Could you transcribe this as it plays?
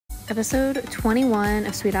Episode 21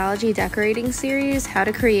 of Sweetology decorating series, how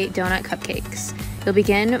to create donut cupcakes. You'll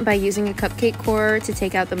begin by using a cupcake core to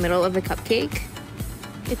take out the middle of the cupcake.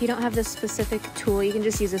 If you don't have this specific tool, you can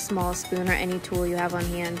just use a small spoon or any tool you have on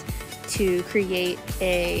hand to create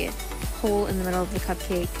a hole in the middle of the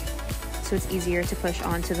cupcake so it's easier to push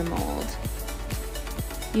onto the mold.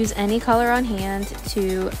 Use any color on hand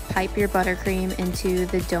to pipe your buttercream into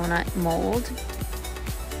the donut mold.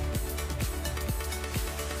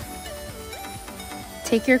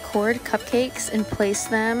 Take your cored cupcakes and place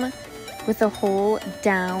them with the hole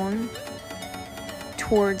down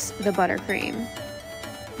towards the buttercream.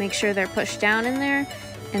 Make sure they're pushed down in there,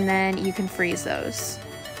 and then you can freeze those.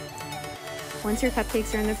 Once your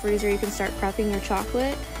cupcakes are in the freezer, you can start prepping your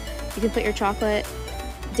chocolate. You can put your chocolate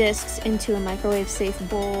discs into a microwave-safe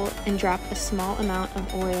bowl and drop a small amount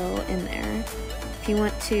of oil in there. If you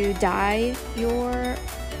want to dye your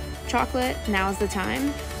chocolate, now's the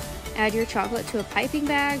time. Add your chocolate to a piping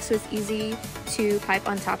bag so it's easy to pipe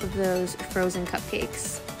on top of those frozen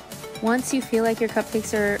cupcakes. Once you feel like your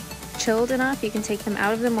cupcakes are chilled enough, you can take them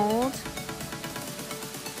out of the mold.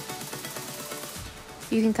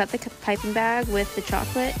 You can cut the piping bag with the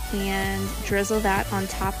chocolate and drizzle that on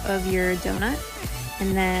top of your donut,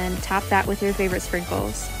 and then top that with your favorite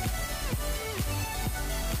sprinkles.